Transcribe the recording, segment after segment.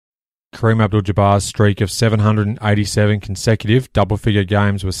Kareem Abdul-Jabbar's streak of 787 consecutive double-figure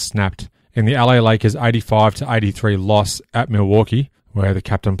games was snapped. In the LA Lakers' 85-83 loss at Milwaukee, where the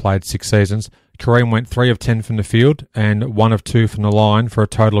captain played 6 seasons, Kareem went 3 of 10 from the field and 1 of 2 from the line for a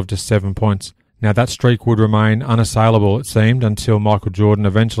total of just 7 points. Now that streak would remain unassailable, it seemed, until Michael Jordan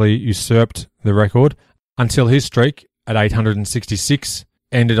eventually usurped the record, until his streak at 866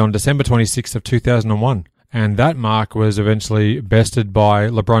 ended on December 26th of 2001. And that mark was eventually bested by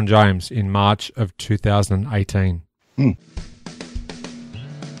LeBron James in March of 2018. I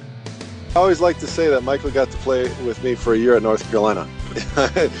always like to say that Michael got to play with me for a year at North Carolina.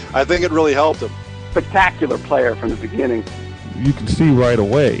 I think it really helped him. Spectacular player from the beginning. You can see right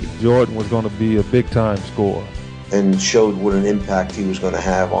away Jordan was going to be a big-time scorer. And showed what an impact he was going to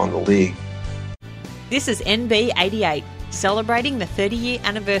have on the league. This is NB88, celebrating the 30-year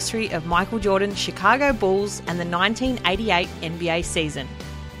anniversary of Michael Jordan's Chicago Bulls and the 1988 NBA season.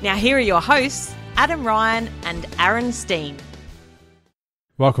 Now here are your hosts, Adam Ryan and Aaron Steen.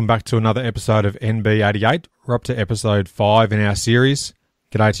 Welcome back to another episode of NB88. We're up to episode 5 in our series.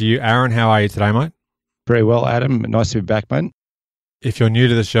 G'day to you, Aaron. How are you today, mate? Very well, Adam. Nice to be back, mate. If you're new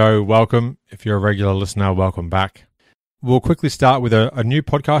to the show, welcome. If you're a regular listener, welcome back. We'll quickly start with a new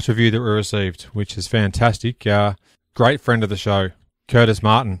podcast review that we received, which is fantastic. Great friend of the show, Curtis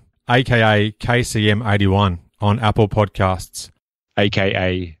Martin, a.k.a. KCM81 on Apple Podcasts.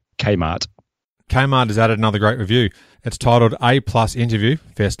 A.k.a. Kmart. Kmart has added another great review. It's titled A+ Interview,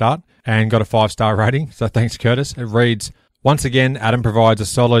 fair start, and got a 5-star rating, so thanks, Curtis. It reads, "Once again, Adam provides a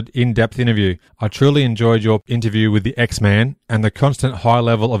solid, in-depth interview. I truly enjoyed your interview with the X-Man and the constant high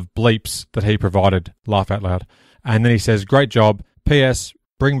level of bleeps that he provided." Laugh out loud. And then he says, "Great job. P.S.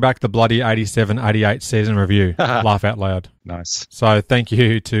 Bring back the bloody 87-88 season review." Laugh out loud. Nice. So thank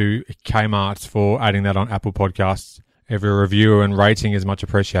you to Kmart for adding that on Apple Podcasts. Every review and rating is much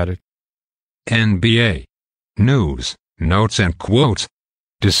appreciated. NBA News, Notes and Quotes.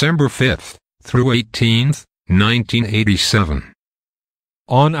 December 5th through 18th, 1987.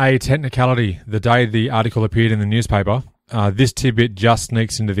 On a technicality, the day the article appeared in the newspaper, this tidbit just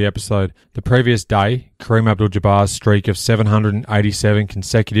sneaks into the episode. The previous day, Kareem Abdul-Jabbar's streak of 787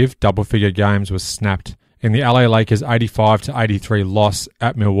 consecutive double-figure games was snapped. In the LA Lakers' 85-83 loss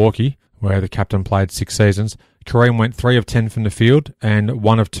at Milwaukee, where the captain played 6 seasons, Kareem went 3 of 10 from the field and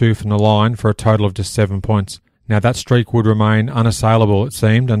 1 of 2 from the line for a total of just 7 points. Now that streak would remain unassailable, it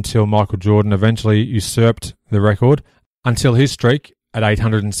seemed, until Michael Jordan eventually usurped the record, until his streak at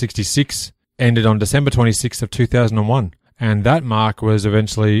 866 ended on December 26th of 2001. And that mark was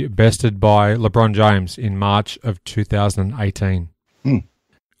eventually bested by LeBron James in March of 2018.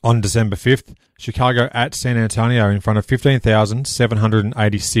 On December 5th, Chicago at San Antonio in front of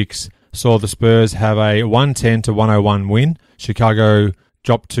 15,786 saw the Spurs have a 110-101 win. Chicago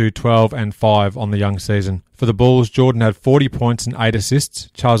dropped to 12-5 on the young season. For the Bulls, Jordan had 40 points and 8 assists.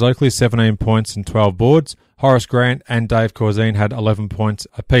 Charles Oakley, 17 points and 12 boards. Horace Grant and Dave Corzine had 11 points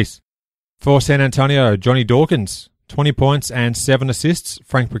apiece. For San Antonio, Johnny Dawkins, 20 points and 7 assists.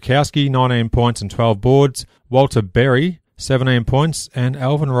 Frank Bukowski, 19 points and 12 boards. Walter Berry, 17 points. And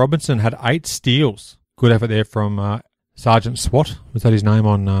Alvin Robinson had 8 steals. Good effort there from Sergeant Swat. Was that his name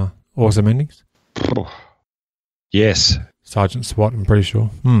on Awesome Endings? Yes. Sergeant Swat, I'm pretty sure.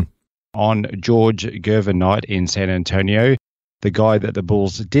 On George Gervin night in San Antonio, the guy that the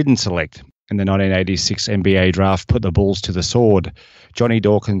Bulls didn't select in the 1986 NBA draft put the Bulls to the sword. Johnny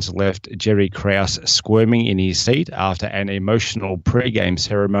Dawkins left Jerry Krause squirming in his seat after an emotional pre-game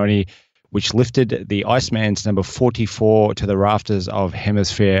ceremony which lifted the Iceman's number 44 to the rafters of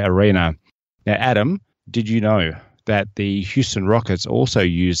Hemisphere Arena. Now, Adam, did you know that the Houston Rockets also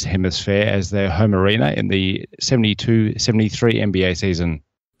used Hemisphere as their home arena in the 72-73 NBA season?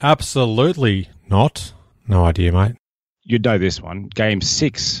 Absolutely not. No idea, mate. You'd know this one. Game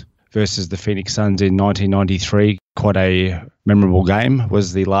 6 versus the Phoenix Suns in 1993, quite a memorable game,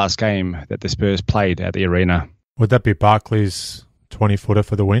 was the last game that the Spurs played at the arena. Would that be Barkley's 20-footer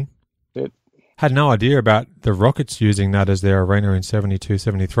for the win? Yep. Had no idea about the Rockets using that as their arena in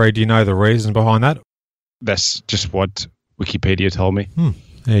 72-73. Do you know the reason behind that? That's just what Wikipedia told me.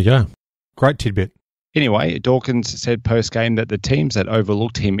 There you go. Great tidbit. Anyway, Dawkins said post-game that the teams that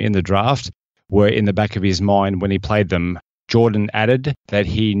overlooked him in the draft were in the back of his mind when he played them. Jordan added that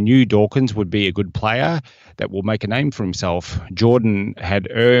he knew Dawkins would be a good player that will make a name for himself. Jordan had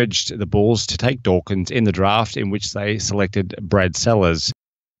urged the Bulls to take Dawkins in the draft, in which they selected Brad Sellers.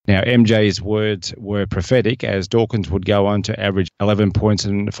 Now, MJ's words were prophetic, as Dawkins would go on to average 11 points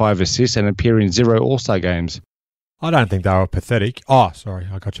and 5 assists and appear in 0 All-Star games. I don't think they were pathetic. Oh, sorry,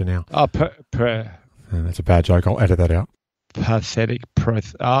 I got you now. That's That's a bad joke. I'll edit that out. I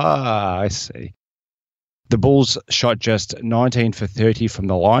see. The Bulls shot just 19 for 30 from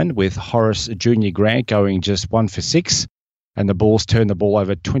the line, with Horace Jr. Grant going just 1 for 6. And the Bulls turned the ball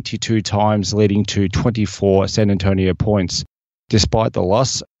over 22 times, leading to 24 San Antonio points. Despite the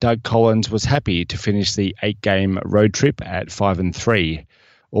loss, Doug Collins was happy to finish the 8-game road trip at 5-3.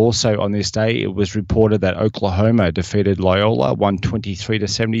 Also on this day, it was reported that Oklahoma defeated Loyola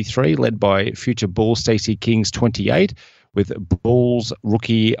 123-73, led by future Bulls Stacey King's 28, with Bulls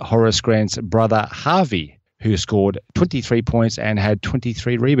rookie Horace Grant's brother Harvey, who scored 23 points and had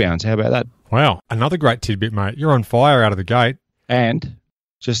 23 rebounds. How about that? Wow, another great tidbit, mate. You're on fire out of the gate. And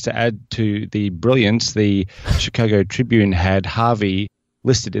just to add to the brilliance, the Chicago Tribune had Harvey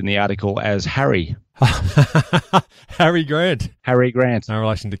listed in the article as Harry. Harry Grant. Harry Grant. No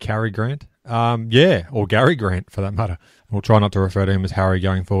relation to Cary Grant? Yeah, or Gary Grant for that matter. We'll try not to refer to him as Harry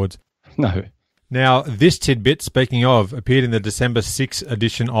going forwards. No. Now, this tidbit, speaking of, appeared in the December 6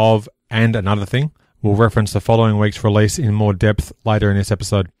 edition of And Another Thing. We'll reference the following week's release in more depth later in this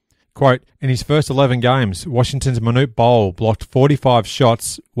episode. Quote, in his first 11 games, Washington's Manute Bol blocked 45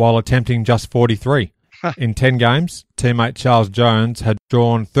 shots while attempting just 43. In 10 games, teammate Charles Jones had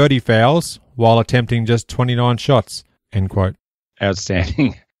drawn 30 fouls while attempting just 29 shots. End quote.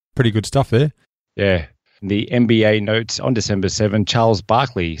 Outstanding. Pretty good stuff there. Yeah. The NBA notes on December 7, Charles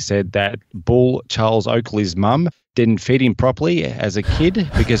Barkley said that Bull Charles Oakley's mum didn't feed him properly as a kid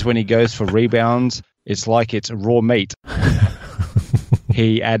because when he goes for rebounds, it's like it's raw meat.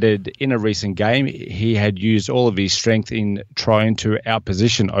 He added, in a recent game, he had used all of his strength in trying to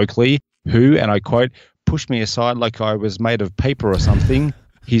outposition Oakley, who, and I quote, pushed me aside like I was made of paper or something.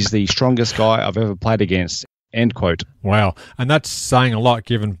 He's the strongest guy I've ever played against. End quote. Wow. And that's saying a lot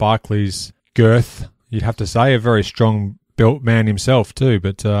given Barkley's girth. You'd have to say a very strong built man himself too,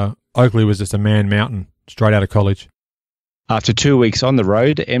 but Oakley was just a man mountain straight out of college. After 2 weeks on the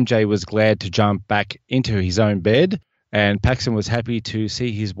road, MJ was glad to jump back into his own bed, and Paxson was happy to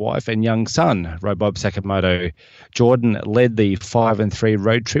see his wife and young son, Robob Sakamoto. Jordan led the 5-3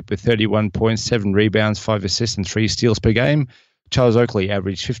 road trip with 31 points, 7 rebounds, 5 assists and 3 steals per game. Charles Oakley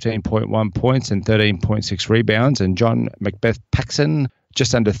averaged 15.1 points and 13.6 rebounds, and John Macbeth Paxson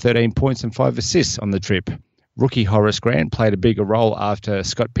just under 13 points and 5 assists on the trip. Rookie Horace Grant played a bigger role after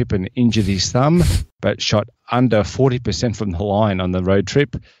Scott Pippen injured his thumb, but shot under 40% from the line on the road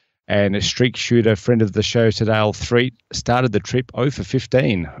trip. And a streak shooter, friend of the show, Tadale Threet, started the trip 0 for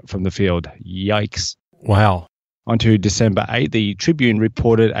 15 from the field. Yikes. Wow. On to December 8, the Tribune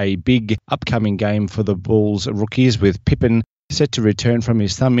reported a big upcoming game for the Bulls rookies, with Pippen set to return from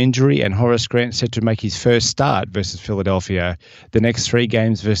his thumb injury and Horace Grant set to make his first start versus Philadelphia. The next 3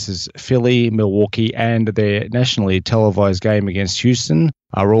 games versus Philly, Milwaukee, and their nationally televised game against Houston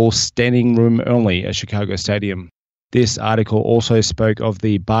are all standing room only at Chicago Stadium. This article also spoke of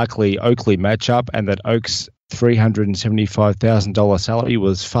the Barkley-Oakley matchup and that Oak's $375,000 salary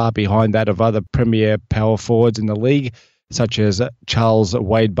was far behind that of other premier power forwards in the league, such as Charles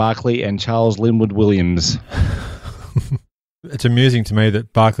Wade Barkley and Charles Linwood Williams. It's amusing to me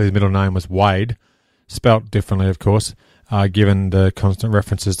that Barkley's middle name was Wade, spelt differently, of course, given the constant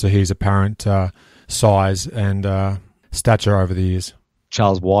references to his apparent size and stature over the years.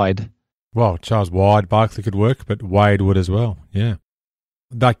 Charles Wide. Well, Charles Wide, Barkley could work, but Wade would as well, yeah.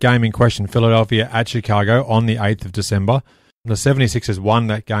 That game in question, Philadelphia at Chicago on the 8th of December. The 76ers won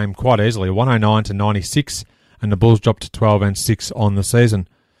that game quite easily, 109-96, and the Bulls dropped to 12-6 on the season.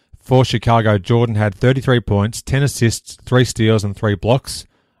 For Chicago, Jordan had 33 points, 10 assists, 3 steals and 3 blocks.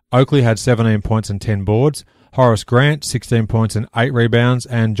 Oakley had 17 points and 10 boards. Horace Grant, 16 points and 8 rebounds.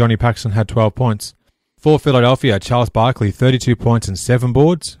 And Johnny Paxson had 12 points. For Philadelphia, Charles Barkley, 32 points and 7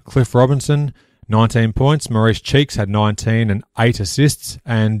 boards. Cliff Robinson, 19 points. Maurice Cheeks had 19 and 8 assists.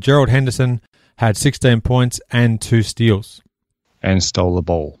 And Gerald Henderson had 16 points and 2 steals. And stole the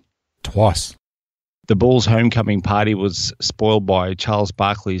ball. Twice. The Bulls' homecoming party was spoiled by Charles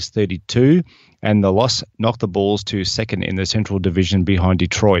Barkley's 32, and the loss knocked the Bulls to second in the Central Division behind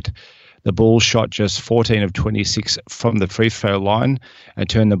Detroit. The Bulls shot just 14 of 26 from the free throw line and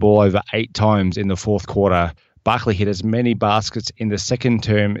turned the ball over 8 times in the fourth quarter. Barkley hit as many baskets in the second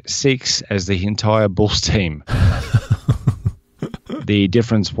term 6 as the entire Bulls team. The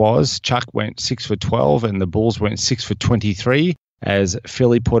difference was Chuck went 6 for 12 and the Bulls went 6 for 23. As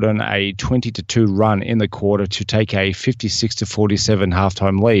Philly put on a 20-2 run in the quarter to take a 56-47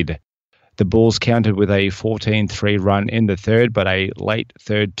 halftime lead. The Bulls countered with a 14-3 run in the third, but a late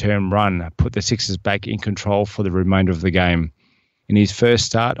third-term run put the Sixers back in control for the remainder of the game. In his first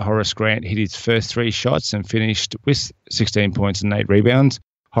start, Horace Grant hit his first 3 shots and finished with 16 points and 8 rebounds,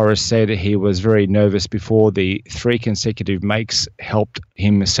 Horace said he was very nervous before the 3 consecutive makes helped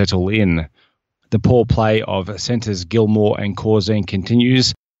him settle in. The poor play of centres Gilmore and Cousy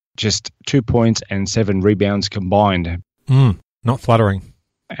continues, just 2 points and 7 rebounds combined. Not flattering.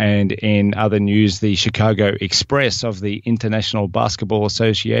 And in other news, the Chicago Express of the International Basketball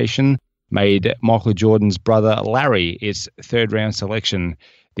Association made Michael Jordan's brother Larry its 3rd-round selection.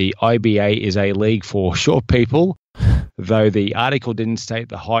 The IBA is a league for short people, though the article didn't state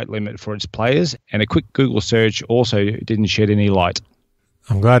the height limit for its players, and a quick Google search also didn't shed any light.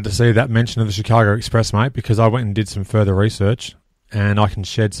 I'm glad to see that mention of the Chicago Express, mate, because I went and did some further research, and I can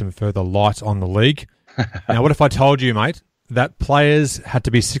shed some further light on the league. Now, what if I told you, mate, that players had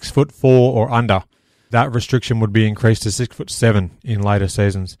to be 6'4" or under? That restriction would be increased to 6'7" in later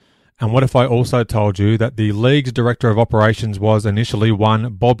seasons. And what if I also told you that the league's director of operations was initially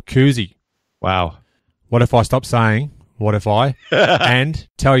one Bob Cousy? Wow. What if I stop saying, what if I, and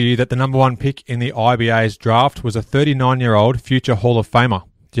tell you that the number 1 pick in the IBA's draft was a 39-year-old future Hall of Famer?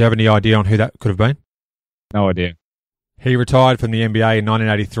 Do you have any idea on who that could have been? No idea. He retired from the NBA in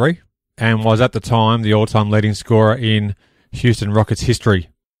 1983 and was at the time the all-time leading scorer in Houston Rockets history.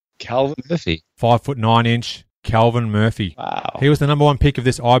 Calvin Murphy. 5'9" Calvin Murphy. Wow. He was the number 1 pick of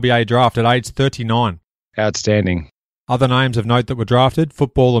this IBA draft at age 39. Outstanding. Other names of note that were drafted,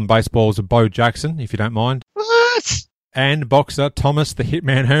 football and baseball's Bo Jackson, if you don't mind. What? And boxer Thomas the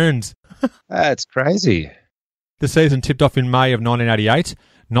Hitman Hearns. That's crazy. The season tipped off in May of 1988,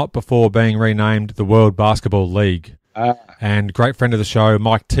 not before being renamed the World Basketball League. And great friend of the show,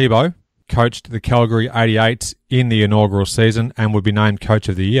 Mike Tebow, coached the Calgary 88s in the inaugural season and would be named Coach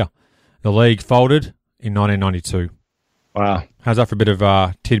of the Year. The league folded in 1992. Wow. How's that for a bit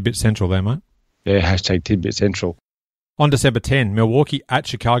of Tidbit Central there, mate? Yeah, hashtag Tidbit Central. On December 10, Milwaukee at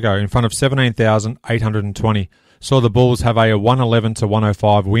Chicago in front of 17,820 saw the Bulls have a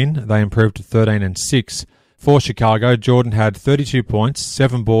 111-105 win. They improved to 13-6. For Chicago, Jordan had 32 points,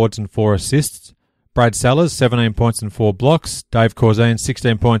 7 boards and 4 assists. Brad Sellers, 17 points and 4 blocks. Dave Corzine,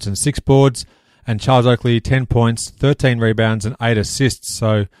 16 points and 6 boards. And Charles Oakley, 10 points, 13 rebounds and 8 assists.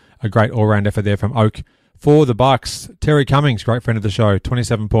 So a great all-round effort there from Oak. For the Bucks, Terry Cummings, great friend of the show,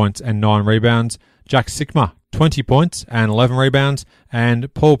 27 points and 9 rebounds. Jack Sikma, 20 points and 11 rebounds.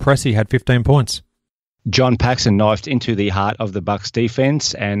 And Paul Pressey had 15 points. John Paxson knifed into the heart of the Bucks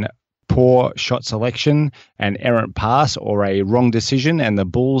defense, and poor shot selection, an errant pass or a wrong decision, and the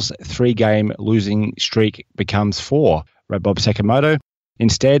Bulls' 3-game losing streak becomes 4, wrote Bob Sakamoto.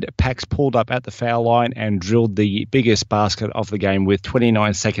 Instead, Pax pulled up at the foul line and drilled the biggest basket of the game with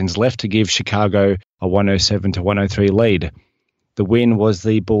 29 seconds left to give Chicago a 107-103 lead. The win was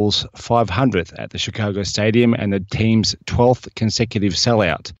the Bulls' 500th at the Chicago Stadium and the team's 12th consecutive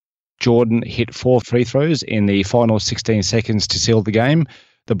sellout. Jordan hit 4 free throws in the final 16 seconds to seal the game.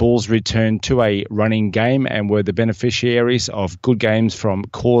 The Bulls returned to a running game and were the beneficiaries of good games from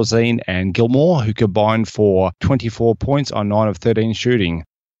Corzine and Gilmore, who combined for 24 points on 9 of 13 shooting.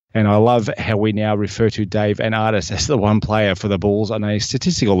 And I love how we now refer to Dave and Artis as the one player for the Bulls on a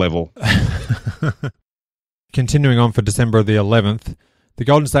statistical level. Continuing on for December the 11th, the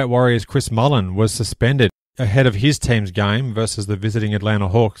Golden State Warriors' Chris Mullin was suspended ahead of his team's game versus the visiting Atlanta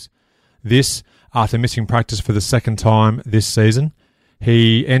Hawks. This, after missing practice for the 2nd time this season.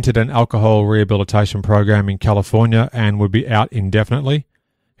 He entered an alcohol rehabilitation program in California and would be out indefinitely.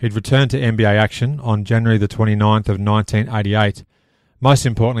 He'd returned to NBA action on January the 29th of 1988. Most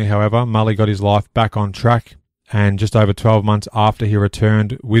importantly, however, Mully got his life back on track, and just over 12 months after he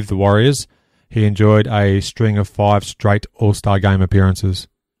returned with the Warriors, he enjoyed a string of 5 straight All-Star Game appearances.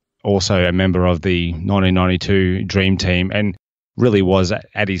 Also a member of the 1992 Dream Team, and really was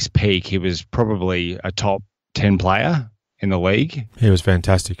at his peak. He was probably a top 10 player in the league. He was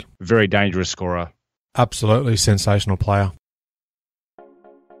fantastic. Very dangerous scorer. Absolutely sensational player.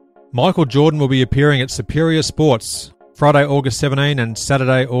 Michael Jordan will be appearing at Superior Sports Friday, August 17 and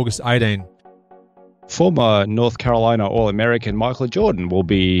Saturday, August 18. Former North Carolina All-American Michael Jordan will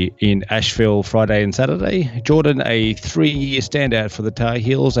be in Asheville Friday and Saturday. Jordan, a 3-year standout for the Tar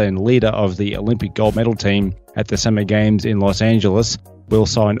Heels and leader of the Olympic gold medal team at the Summer Games in Los Angeles, will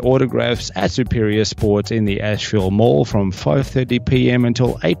sign autographs at Superior Sports in the Asheville Mall from 5:30 p.m.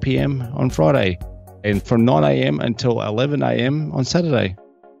 until 8 p.m. on Friday, and from 9 a.m. until 11 a.m. on Saturday.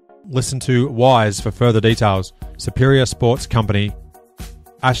 Listen to WISE for further details. Superior Sports Company,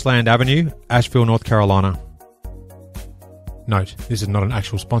 Ashland Avenue, Asheville, North Carolina. Note, this is not an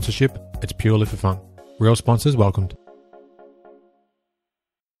actual sponsorship, it's purely for fun. Real sponsors welcomed.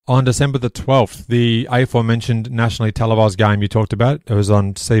 On December the 12th, the aforementioned nationally televised game you talked about, it was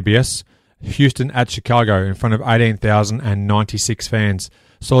on CBS. Houston at Chicago in front of 18,096 fans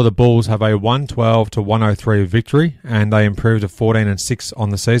saw the Bulls have a 112-103 victory, and they improved to 14-6 on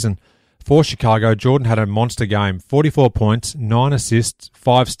the season. For Chicago, Jordan had a monster game, 44 points, 9 assists,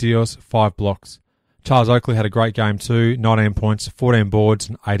 5 steals, 5 blocks. Charles Oakley had a great game too, 19 points, 14 boards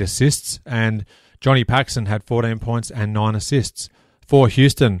and 8 assists, and Johnny Paxson had 14 points and 9 assists. For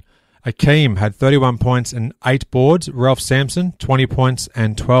Houston, Akeem had 31 points and 8 boards, Ralph Sampson 20 points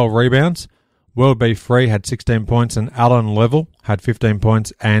and 12 rebounds, World B. Free had 16 points, and Alan Level had 15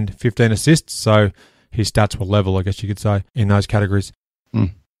 points and 15 assists, so his stats were level, I guess you could say, in those categories.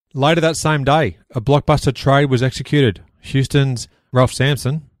 Later that same day, a blockbuster trade was executed. Houston's Ralph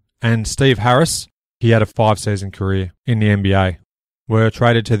Sampson and Steve Harris, he had a 5-season career in the NBA, were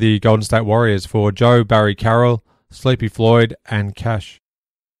traded to the Golden State Warriors for Joe Barry Carroll, Sleepy Floyd, and cash.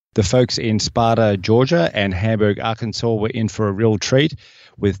 The folks in Sparta, Georgia and Hamburg, Arkansas were in for a real treat,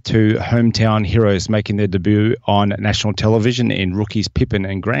 with two hometown heroes making their debut on national television in rookies Pippen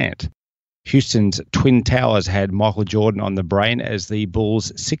and Grant. Houston's Twin Towers had Michael Jordan on the brain as the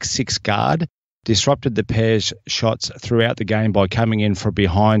Bulls' 6'6" guard disrupted the pair's shots throughout the game by coming in from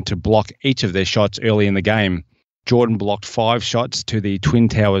behind to block each of their shots early in the game. Jordan blocked 5 shots to the Twin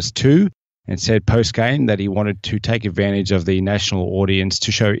Towers 2 and said post-game that he wanted to take advantage of the national audience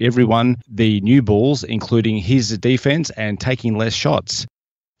to show everyone the new Bulls, including his defense, and taking less shots.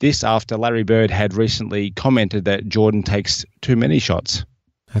 This after Larry Bird had recently commented that Jordan takes too many shots.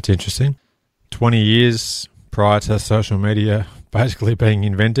 That's interesting. 20 years prior to social media basically being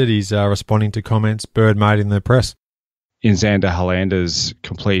invented, he's responding to comments Bird made in the press. In Xander Hollander's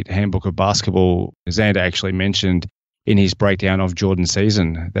complete handbook of basketball, Xander actually mentioned in his breakdown of Jordan's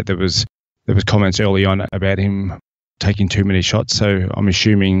season that there was comments early on about him taking too many shots, so I'm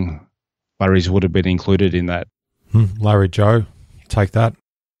assuming Larry's would have been included in that. Larry Joe, take that.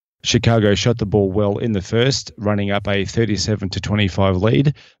 Chicago shot the ball well in the first, running up a 37-25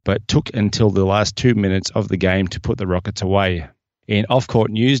 lead, but took until the last 2 minutes of the game to put the Rockets away. In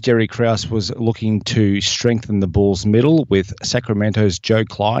off-court news, Jerry Krause was looking to strengthen the Bulls' middle with Sacramento's Joe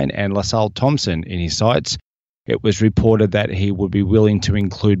Klein and LaSalle Thompson in his sights. It was reported that he would be willing to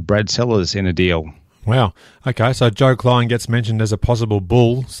include Brad Sellers in a deal. Wow. Okay, so Joe Klein gets mentioned as a possible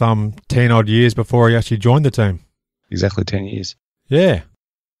Bull some 10-odd years before he actually joined the team. Exactly 10 years. Yeah.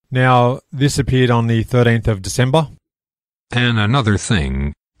 Now, this appeared on the 13th of December. And another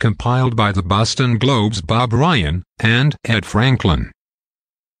thing, compiled by the Boston Globe's Bob Ryan and Ed Franklin.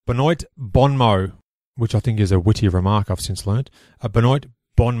 Benoit Bonmo, which I think is a witty remark I've since learnt, a Benoit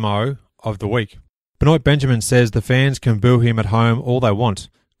Bonmo of the week. Benoit Benjamin says the fans can boo him at home all they want.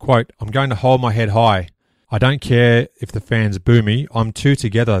 Quote, I'm going to hold my head high. I don't care if the fans boo me. I'm too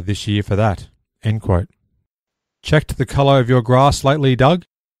together this year for that. End quote. Checked the colour of your grass lately, Doug?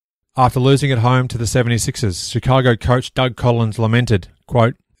 After losing at home to the 76ers, Chicago coach Doug Collins lamented,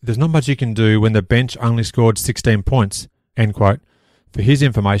 quote, there's not much you can do when the bench only scored 16 points, end quote. For his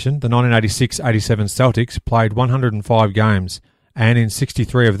information, the 1986-87 Celtics played 105 games, and in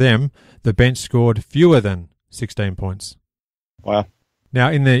 63 of them, the bench scored fewer than 16 points. Wow. Now,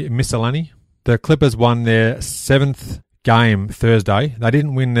 in the miscellany, the Clippers won their 7th game Thursday. They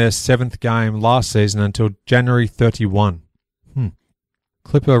didn't win their 7th game last season until January 31.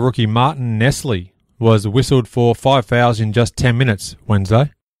 Clipper rookie Martin Nessley was whistled for 5 fouls in just 10 minutes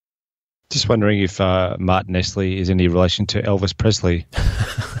Wednesday. Just wondering if Martin Nessley is any relation to Elvis Presley.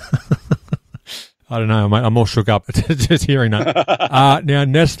 I don't know, mate. I'm all shook up just hearing that. Now,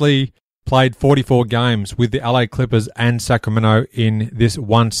 Nestley played 44 games with the LA Clippers and Sacramento in this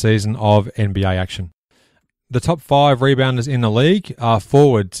one season of NBA action. The top 5 rebounders in the league are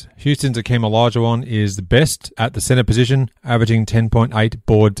forwards. Houston's Akeem Olajuwon is the best at the centre position, averaging 10.8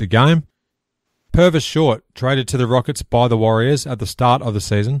 boards a game. Purvis Short, traded to the Rockets by the Warriors at the start of the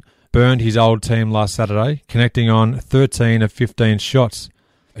season, burned his old team last Saturday, connecting on 13 of 15 shots.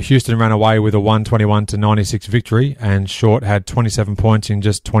 Houston ran away with a 121-96 victory, and Short had 27 points in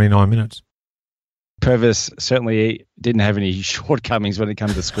just 29 minutes. Purvis certainly didn't have any shortcomings when it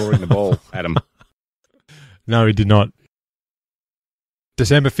comes to scoring the ball, Adam. No, he did not.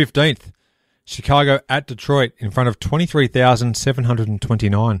 December 15th, Chicago at Detroit in front of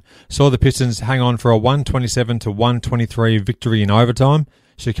 23,729 saw the Pistons hang on for a 127-123 victory in overtime.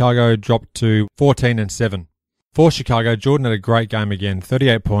 Chicago dropped to 14-7. For Chicago, Jordan had a great game again,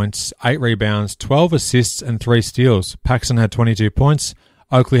 38 points, 8 rebounds, 12 assists and 3 steals. Paxson had 22 points,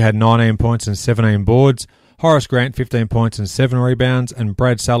 Oakley had 19 points and 17 boards, Horace Grant 15 points and 7 rebounds, and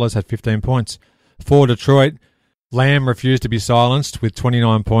Brad Sellers had 15 points. For Detroit, Lamb refused to be silenced with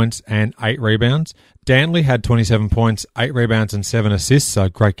 29 points and 8 rebounds. Dantley had 27 points, 8 rebounds and 7 assists, so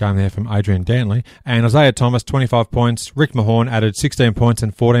great game there from Adrian Dantley. And Isaiah Thomas, 25 points. Rick Mahorn added 16 points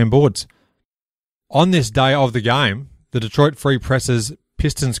and 14 boards. On this day of the game, the Detroit Free Press's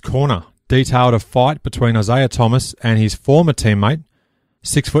Pistons Corner detailed a fight between Isaiah Thomas and his former teammate,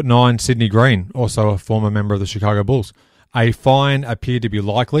 6'9" Sidney Green, also a former member of the Chicago Bulls. A fine appeared to be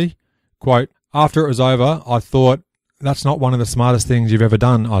likely. Quote, "After it was over, I thought, that's not one of the smartest things you've ever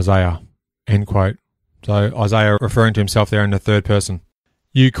done, Isaiah." End quote. So Isaiah referring to himself there in the third person.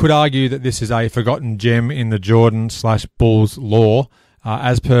 You could argue that this is a forgotten gem in the Jordan/Bulls lore,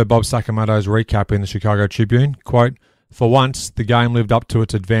 as per Bob Sakamoto's recap in the Chicago Tribune. Quote, "For once, the game lived up to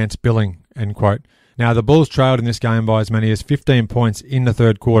its advanced billing." End quote. Now, the Bulls trailed in this game by as many as 15 points in the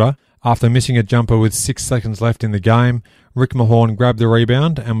third quarter. After missing a jumper with 6 seconds left in the game, Rick Mahorn grabbed the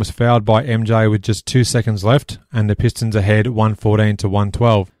rebound and was fouled by MJ with just 2 seconds left, and the Pistons ahead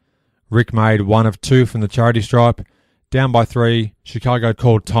 114-112. Rick made 1 of 2 from the charity stripe. Down by 3, Chicago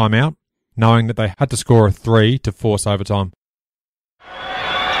called timeout, knowing that they had to score a 3 to force overtime.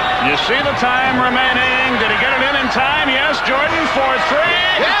 You see the time remaining. Did he get it in time? Yes, Jordan for 3.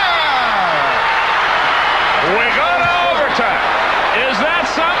 Yeah! We go to overtime. Is that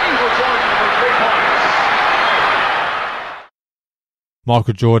something?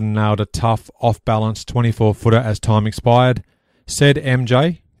 Michael Jordan nailed a tough, off-balance 24-footer as time expired. Said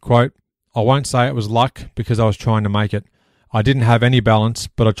MJ, quote, "I won't say it was luck because I was trying to make it. I didn't have any balance,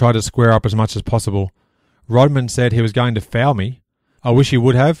 but I tried to square up as much as possible. Rodman said he was going to foul me. I wish he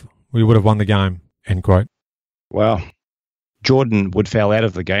would have. We would have won the game." End quote. Well, Jordan would foul out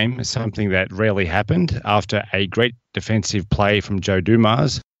of the game, something that rarely happened after a great defensive play from Joe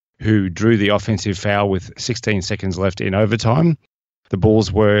Dumars, who drew the offensive foul with 16 seconds left in overtime. The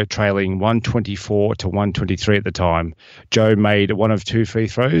Bulls were trailing 124-123 at the time. Joe made 1 of 2 free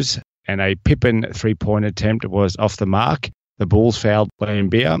throws, and a Pippen three-point attempt was off the mark. The Bulls fouled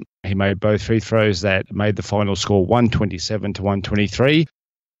Lambeer. He made both free throws that made the final score 127-123.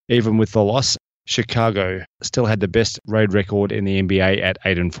 Even with the loss, Chicago still had the best road record in the NBA at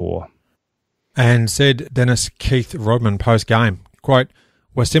 8-4. And said Dennis Keith Rodman post-game, quote,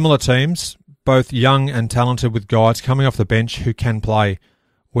 "We're similar teams, both young and talented with guys coming off the bench who can play.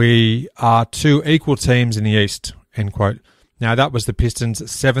 We are 2 equal teams in the East," end quote. Now, that was the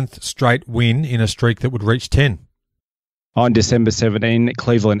Pistons' 7th straight win in a streak that would reach 10. On December 17,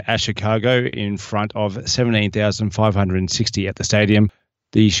 Cleveland at Chicago in front of 17,560 at the stadium.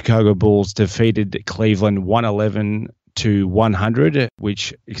 The Chicago Bulls defeated Cleveland 111-100,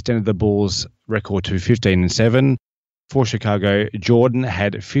 which extended the Bulls' record to 15-7. For Chicago, Jordan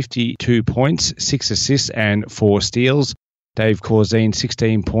had 52 points, 6 assists and 4 steals. Dave Corzine,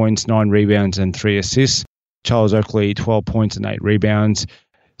 16 points, 9 rebounds and 3 assists. Charles Oakley, 12 points and 8 rebounds.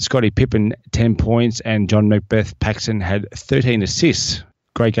 Scottie Pippen, 10 points, and John Macbeth Paxson had 13 assists.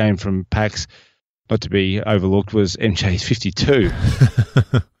 Great game from Pax. Not to be overlooked was MJ's 52.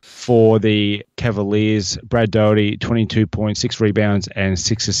 For the Cavaliers, Brad Doherty, 22 points, 6 rebounds and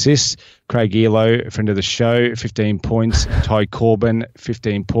 6 assists. Craig Elo, friend of the show, 15 points. Ty Corbin,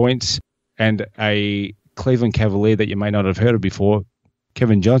 15 points. And a Cleveland Cavalier that you may not have heard of before,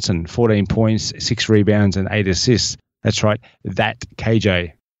 Kevin Johnson, 14 points, 6 rebounds and 8 assists. That's right, that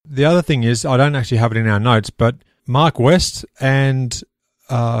KJ. The other thing is, I don't actually have it in our notes, but Mark West and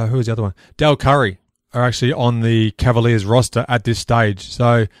who was the other one? Dale Curry are actually on the Cavaliers roster at this stage.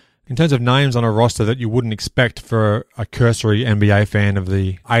 So in terms of names on a roster that you wouldn't expect for a cursory NBA fan of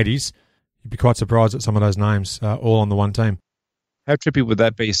the 80s, you'd be quite surprised at some of those names, all on the one team. How trippy would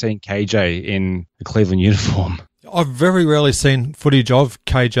that be seeing KJ in a Cleveland uniform? I've very rarely seen footage of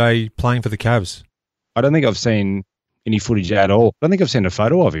KJ playing for the Cavs. I don't think I've seen any footage at all. I don't think I've seen a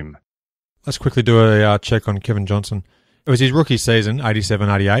photo of him. Let's quickly do a check on Kevin Johnson. It was his rookie season,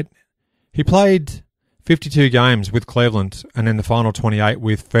 87-88. He played 52 games with Cleveland and then the final 28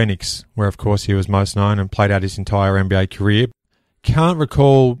 with Phoenix, where, of course, he was most known and played out his entire NBA career. Can't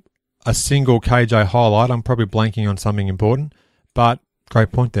recall a single KJ highlight. I'm probably blanking on something important, but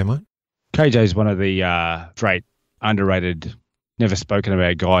great point there, mate. KJ is one of the great, underrated, never spoken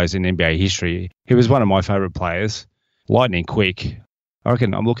about guys in NBA history. He was one of my favourite players. Lightning quick. I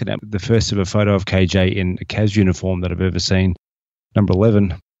reckon I'm looking at the first ever photo of KJ in a Cavs uniform that I've ever seen. Number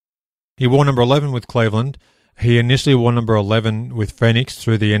 11. He wore number 11 with Cleveland. He initially wore number 11 with Phoenix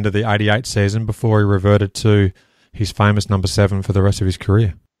through the end of the 88 season before he reverted to his famous number 7 for the rest of his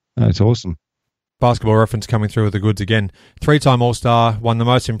career. That's awesome. Basketball Reference coming through with the goods again. 3-time All-Star, won the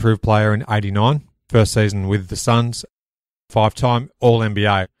Most Improved Player in 89, first season with the Suns, 5-time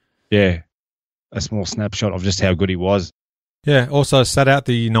All-NBA. Yeah. a small snapshot of just how good he was. Yeah, also sat out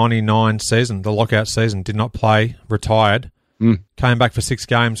the 99 season, the lockout season, did not play, retired, came back for 6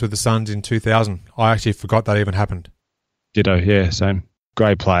 games with the Suns in 2000. I actually forgot that even happened. Ditto, yeah, same.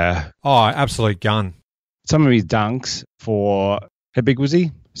 Great player. Oh, absolute gun. Some of his dunks for, how big was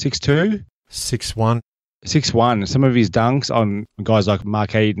he? 6'2"? 6'1". 6'1". Some of his dunks on guys like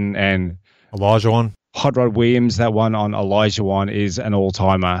Mark Eaton and Elijah Hot Rod Williams, that one on Elijah is an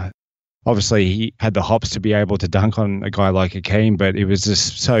all-timer. Obviously, he had the hops to be able to dunk on a guy like Hakeem, but it was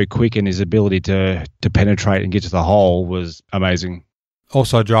just so quick, and his ability to penetrate and get to the hole was amazing.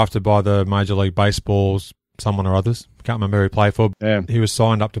 Also drafted by the Major League Baseball's someone or others. Can't remember who he played for. Yeah. He was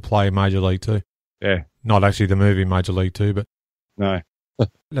signed up to play Major League 2. Yeah. Not actually the movie Major League 2, but... No.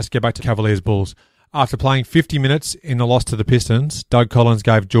 Let's get back to Cavaliers Bulls. After playing 50 minutes in the loss to the Pistons, Doug Collins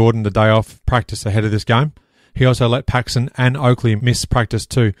gave Jordan the day off practice ahead of this game. He also let Paxson and Oakley miss practice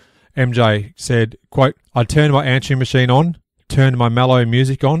too. MJ said, quote, "I turned my answering machine on, turned my mellow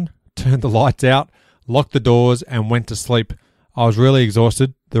music on, turned the lights out, locked the doors and went to sleep. I was really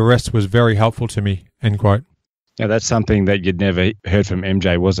exhausted. The rest was very helpful to me," end quote. Now, that's something that you'd never heard from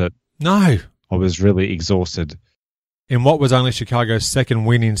MJ, was it? No. I was really exhausted. In what was only Chicago's second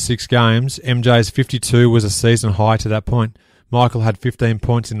win in 6 games, MJ's 52 was a season high to that point. Michael had 15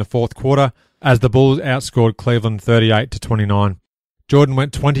 points in the fourth quarter as the Bulls outscored Cleveland 38-29. Jordan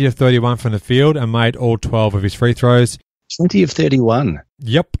went 20 of 31 from the field and made all 12 of his free throws. 20 of 31?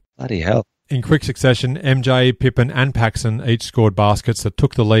 Yep. Bloody hell. In quick succession, MJ, Pippen and Paxson each scored baskets that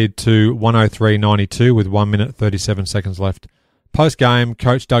took the lead to 103-92 with 1 minute 37 seconds left. Post-game,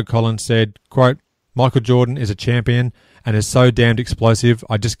 Coach Doug Collins said, quote, "Michael Jordan is a champion and is so damned explosive,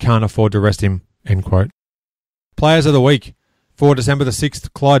 I just can't afford to rest him," end quote. Players of the week. For December the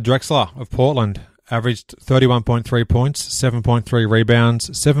 6th, Clyde Drexler of Portland averaged 31.3 points, 7.3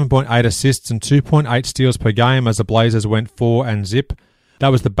 rebounds, 7.8 assists and 2.8 steals per game as the Blazers went 4-0. That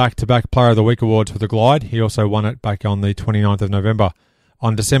was the back-to-back Player of the Week awards for the Glide. He also won it back on the 29th of November.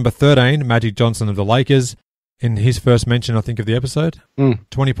 On December 13, Magic Johnson of the Lakers, in his first mention, I think, of the episode,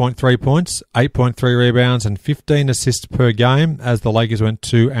 20.3 points, 8.3 rebounds and 15 assists per game as the Lakers went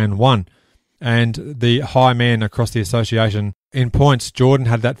 2-1. And the high man across the association in points, Jordan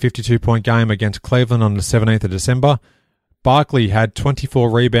had that 52-point game against Cleveland on the 17th of December. Barkley had 24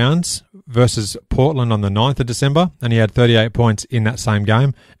 rebounds versus Portland on the 9th of December, and he had 38 points in that same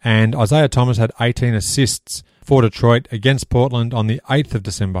game. And Isaiah Thomas had 18 assists for Detroit against Portland on the 8th of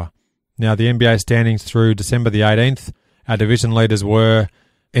December. Now, the NBA standings through December the 18th, our division leaders were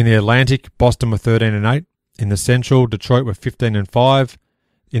in the Atlantic, Boston were 13-8. In the Central, Detroit were 15-5.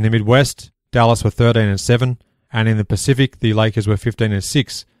 In the Midwest, Dallas were 13-7. And in the Pacific, the Lakers were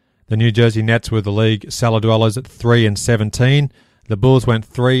 15-6. The New Jersey Nets were the league cellar dwellers at 3-17. The Bulls went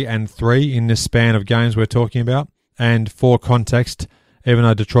 3-3 in this span of games we're talking about. And for context, even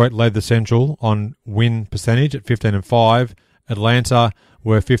though Detroit led the Central on win percentage at 15-5, Atlanta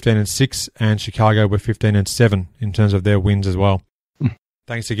were 15-6 and Chicago were 15-7 in terms of their wins as well.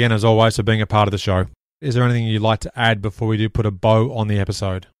 Thanks again, as always, for being a part of the show. Is there anything you'd like to add before we do put a bow on the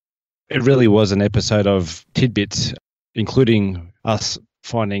episode? It really was an episode of tidbits, including us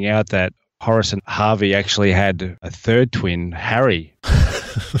finding out that Horace and Harvey actually had a third twin, Harry.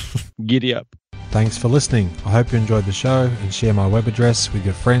 Giddy up. Thanks for listening. I hope you enjoyed the show and share my web address with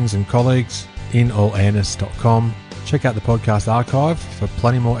your friends and colleagues, inallairness.com. Check out the podcast archive for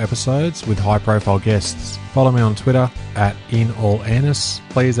plenty more episodes with high-profile guests. Follow me on Twitter at inallairness.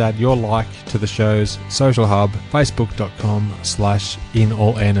 Please add your like to the show's social hub,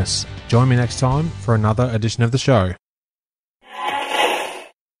 facebook.com/inallairness. Join me next time for another edition of the show.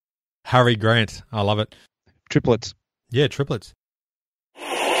 Harry Grant. I love it. Triplets. Yeah, triplets.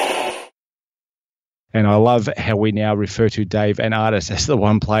 And I love how we now refer to Dave and Artis as the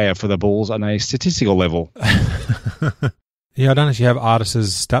one player for the Bulls on a statistical level. Yeah, I don't actually have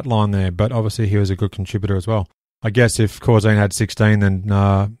Artis's stat line there, but obviously he was a good contributor as well. I guess if Corzine had 16, then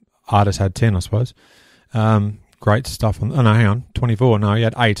Artis had 10, I suppose. Great stuff. Oh, no, hang on. 24. No, he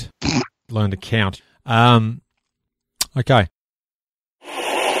had 8. Learned to count. Okay.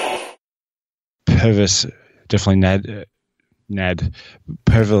 Purvis, definitely Nad.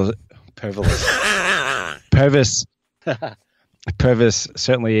 Purvis. Purvis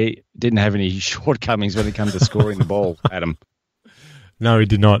certainly didn't have any shortcomings when it comes to scoring the ball, Adam. No, he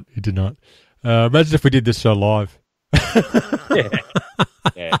did not. He did not. Imagine if we did this show live.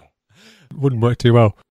 Yeah. Wouldn't work too well.